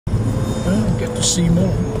to see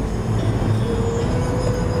more.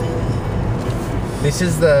 This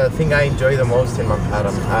is the thing I enjoy the most in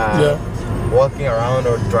Manhattan. Walking around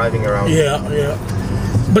or driving around. Yeah, yeah.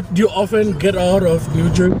 But do you often get out of New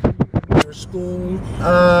Jersey for school?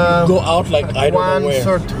 Go out like I don't know where. Once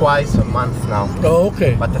or twice a month now. Oh,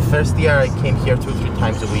 okay. But the first year I came here 2-3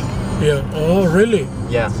 times a week. Yeah. Oh, really?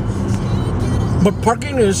 Yeah. But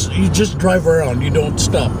parking is you just drive around. You don't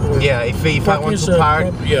stop. Yeah. If I want to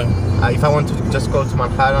park. If I want to just go to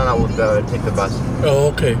Manhattan, I would take the bus.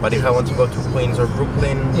 Oh, okay. But if I want to go to Queens or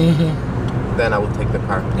Brooklyn, then I would take the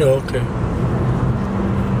car. Oh, okay.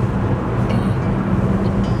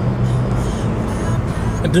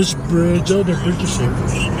 And this bridge, the bridge is here.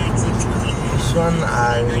 This one,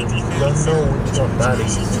 I don't know which one that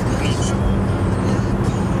is.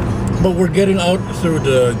 But we're getting out through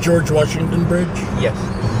the George Washington Bridge? Yes.